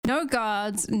No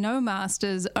guards, no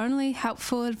masters, only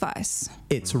helpful advice.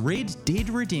 It's Red Dead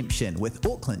Redemption with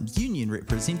Auckland Union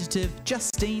representative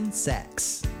Justine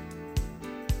Sachs.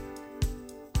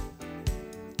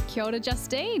 Kia ora,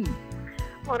 Justine.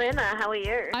 Morena, how are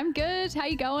you? I'm good. How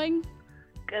you going?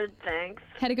 Good, thanks.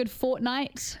 Had a good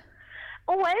fortnight?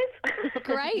 Always.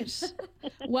 Great.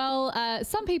 Well,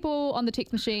 some people on the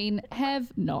text machine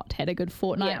have not had a good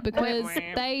fortnight because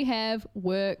they have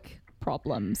work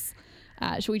problems.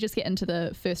 Should we just get into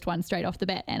the first one straight off the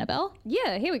bat, Annabelle?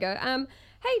 Yeah, here we go.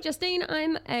 Hey, Justine,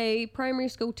 I'm a primary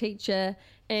school teacher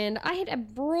and I had a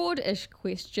broad-ish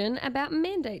question about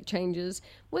mandate changes.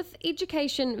 With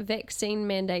education vaccine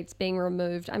mandates being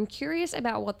removed, I'm curious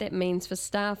about what that means for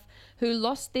staff who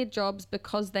lost their jobs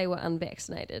because they were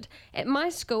unvaccinated. At my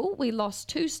school, we lost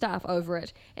 2 staff over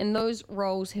it, and those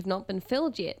roles have not been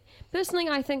filled yet. Personally,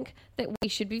 I think that we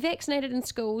should be vaccinated in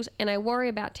schools, and I worry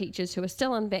about teachers who are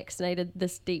still unvaccinated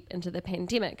this deep into the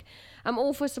pandemic. I'm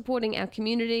all for supporting our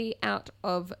community out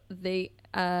of the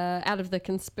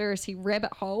conspiracy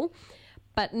rabbit hole,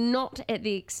 but not at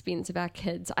the expense of our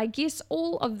kids. I guess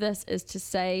all of this is to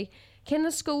say, can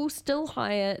the school still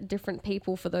hire different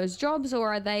people for those jobs,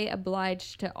 or are they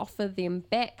obliged to offer them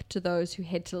back to those who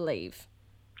had to leave?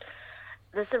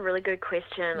 This is a really good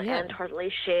question, and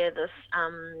totally share this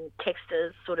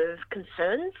texter's sort of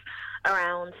concerns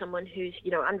around someone who's,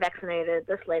 unvaccinated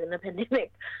this late in the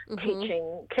pandemic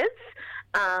teaching kids.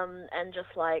 And just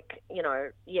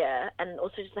and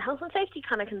also just the health and safety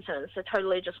kind of concerns. So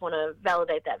totally just want to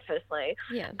validate that firstly.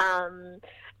 Yeah.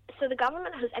 So the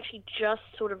government has actually just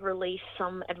sort of released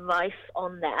some advice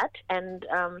on that, and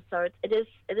so it is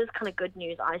kind of good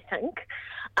news, I think.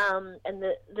 And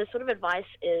the sort of advice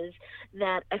is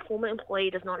that a former employee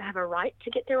does not have a right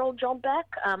to get their old job back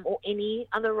or any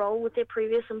other role with their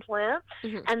previous employer,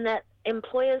 and that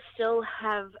employers still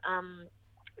have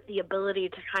the ability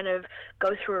to kind of go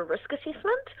through a risk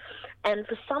assessment. And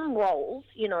for some roles,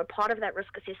 part of that risk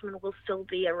assessment will still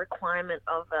be a requirement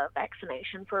of a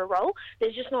vaccination for a role.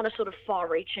 There's just not a sort of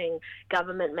far-reaching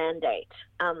government mandate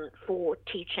for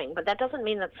teaching. But that doesn't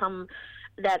mean that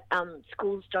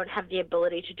schools don't have the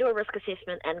ability to do a risk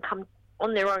assessment and come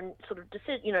on their own sort of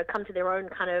decision, come to their own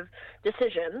kind of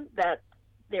decision that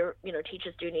their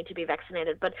teachers do need to be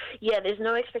vaccinated. But there's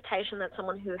no expectation that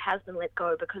someone who has been let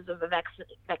go because of a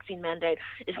vaccine mandate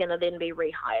is going to then be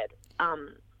rehired.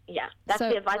 That's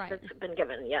the advice that's been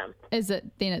given. Is it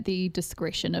then at the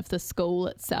discretion of the school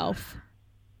itself?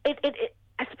 I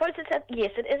suppose it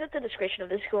is at the discretion of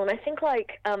the school, and I think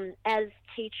as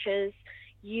teachers,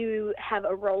 you have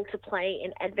a role to play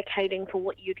in advocating for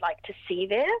what you'd like to see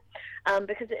there,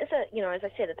 because it is as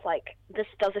I said, it's like this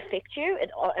does affect you,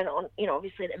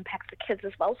 obviously it impacts the kids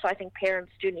as well. So I think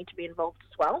parents do need to be involved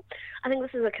as well. I think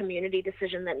this is a community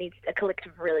decision a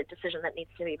collective decision that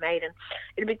needs to be made, and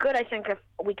it'd be good, I think, if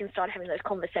we can start having those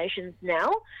conversations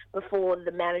now before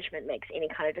the management makes any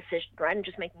kind of decision, right? And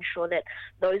just making sure that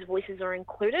those voices are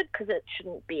included, because it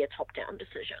shouldn't be a top-down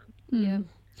decision. Yeah.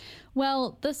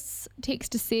 Well, this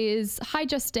texter says, "Hi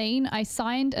Justine, I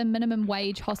signed a minimum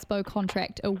wage hospo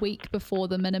contract a week before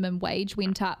the minimum wage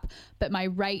went up, but my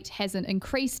rate hasn't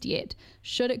increased yet.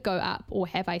 Should it go up, or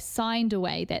have I signed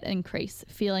away that increase?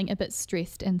 Feeling a bit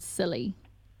stressed and silly."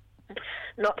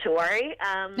 Not to worry.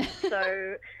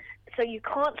 So you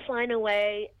can't sign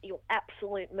away your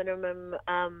absolute minimum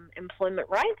employment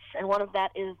rights, and one of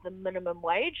that is the minimum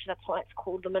wage. That's why it's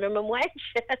called the minimum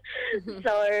wage.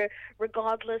 So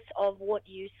regardless of what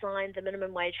you signed, the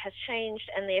minimum wage has changed,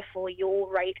 and therefore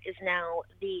your rate is now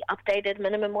the updated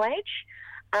minimum wage,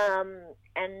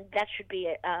 and that should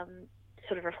be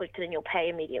sort of reflected in your pay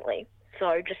immediately.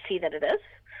 So just see that it is,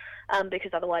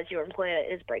 because otherwise your employer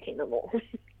is breaking the law.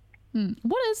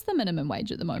 What is the minimum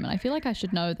wage at the moment? I feel like I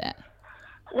should know that.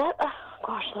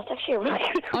 That's actually a really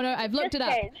good question. Oh no, I've looked it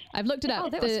up. Oh,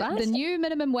 that was fast. The new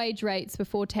minimum wage rates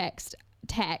before tax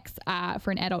are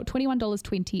for an adult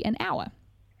 $21.20 an hour.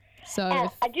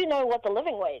 So I do know what the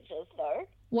living wage is, though.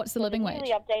 What's the living wage?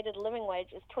 The updated living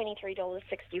wage is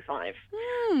 $23.65.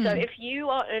 So if you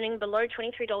are earning below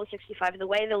 $23.65, the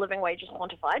way the living wage is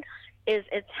quantified is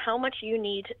it's how much you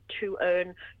need to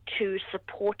earn to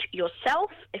support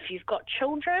yourself. If you've got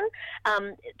children,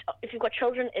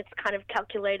 it's kind of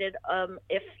calculated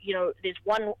if there's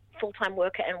one full-time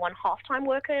worker and one half-time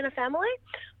worker in a family.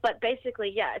 But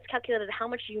basically, it's calculated how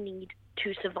much you need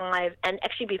to survive and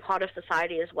actually be part of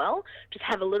society as well. Just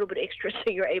have a little bit extra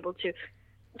so you're able to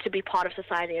be part of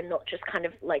society and not just kind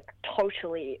of like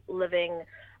totally living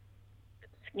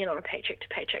on a paycheck to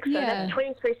paycheck. So Yeah. that's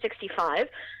 $23.65,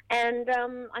 and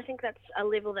I think that's a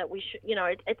level that we should,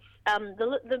 it's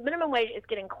the minimum wage is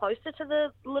getting closer to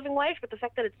the living wage, but the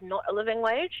fact that it's not a living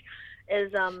wage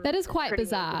is That is quite pretty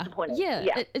bizarre. disappointing.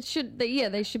 Yeah, it should.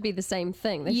 They should be the same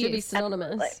thing. They should be Yes.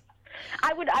 synonymous.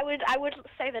 Absolutely. I would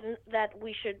say that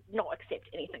we should not accept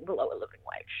anything below a living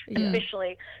wage, Yeah.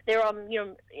 especially there are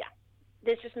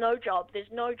there's just no job.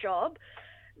 There's no job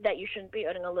that you shouldn't be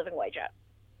earning a living wage at.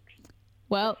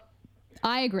 Well,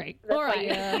 I agree. That's All why right.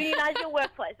 you should unionize your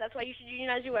workplace. That's why you should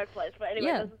unionize your workplace. But anyway,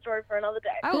 Yeah. that's a story for another day.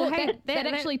 Oh, Well, hey, that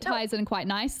actually ties in quite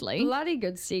nicely. bloody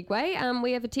good segue.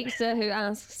 We have a texter who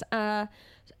asks,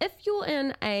 if you're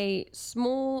in a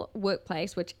small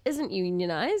workplace which isn't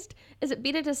unionized, is it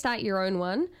better to start your own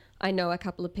one? I know a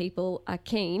couple of people are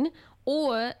keen.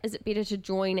 Or is it better to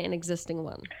join an existing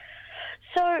one?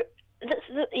 So,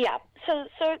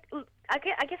 So I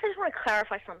guess I just want to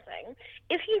clarify something.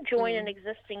 If you join an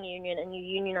existing union and you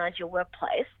unionize your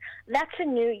workplace, that's a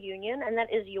new union, and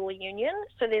that is your union.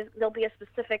 So there'll be a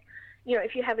specific,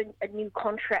 if you have a new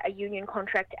contract, a union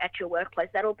contract at your workplace,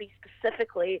 that'll be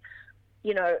specifically,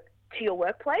 to your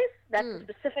workplace. That's a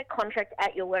specific contract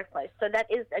at your workplace. So that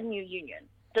is a new union.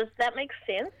 Does that make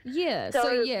sense? Yeah, So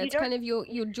so you it's don't- kind of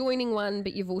you're joining one,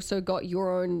 but you've also got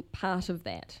your own part of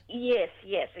that. Yes,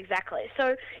 exactly.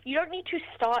 So you don't need to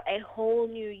start a whole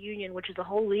new union, which is a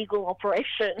whole legal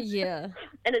operation. Yeah.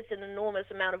 And it's an enormous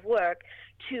amount of work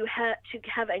to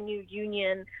have a new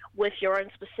union with your own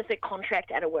specific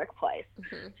contract at a workplace.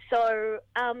 Mm-hmm. So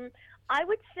I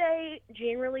would say,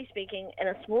 generally speaking, in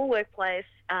a small workplace,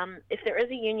 if there is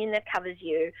a union that covers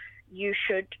you, you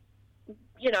should,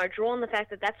 draw on the fact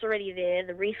that that's already there.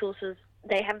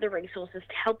 They have the resources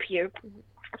to help you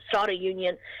start a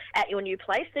union at your new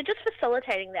place. They're just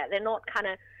facilitating that. They're not kind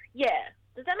of,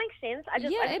 Does that make sense? I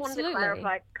just wanted to absolutely.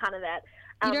 clarify kind of that.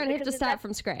 You don't have because to if start that's-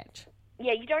 from scratch.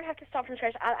 Yeah, you don't have to start from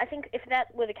scratch. I think if that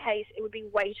were the case, it would be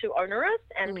way too onerous,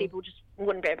 and people just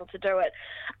wouldn't be able to do it.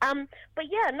 But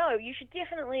you should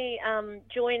definitely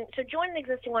join an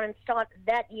existing one and start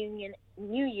that new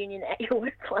union at your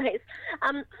workplace.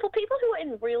 For people who are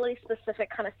in really specific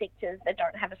kind of sectors that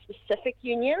don't have a specific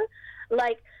union,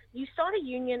 like you start a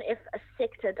union if a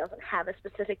sector doesn't have a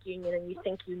specific union and you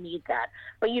think you need that.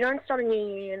 But you don't start a new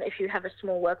union if you have a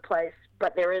small workplace,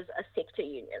 but there is a sector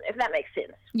union, if that makes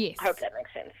sense. Yes. I hope that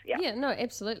makes sense. Yeah. Yeah, no,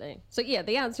 absolutely. So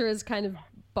the answer is kind of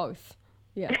both.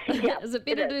 Yeah. Yeah, Is it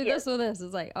better it to is, do this or this?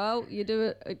 It's like, you do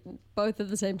it both at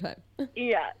the same time.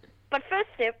 Yeah. But first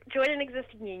step, join an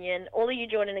existing union. All of you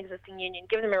join an existing union,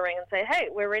 give them a ring and say, hey,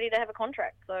 we're ready to have a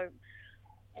contract. So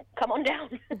come on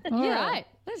down. All right.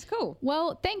 That's cool.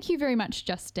 Well, thank you very much,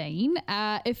 Justine.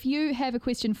 If you have a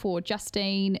question for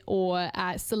Justine or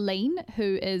Celine,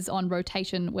 who is on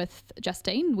rotation with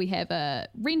Justine, we have a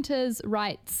renters'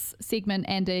 rights segment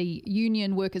and a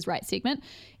union workers' rights segment.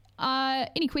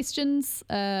 Any questions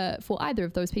for either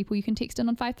of those people, you can text in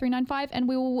on 5395 and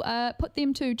we'll put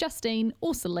them to Justine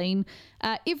or Celine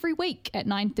every week at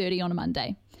 9:30 on a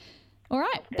Monday. All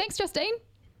right. Thanks, Justine.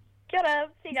 Kia ora.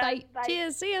 See you guys. Bye. Bye.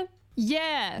 Cheers. See ya.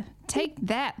 Yeah, take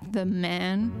that, the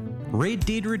man. Red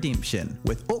Dead Redemption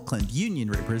with Auckland Union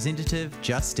representative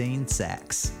Justine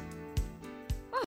Sachs.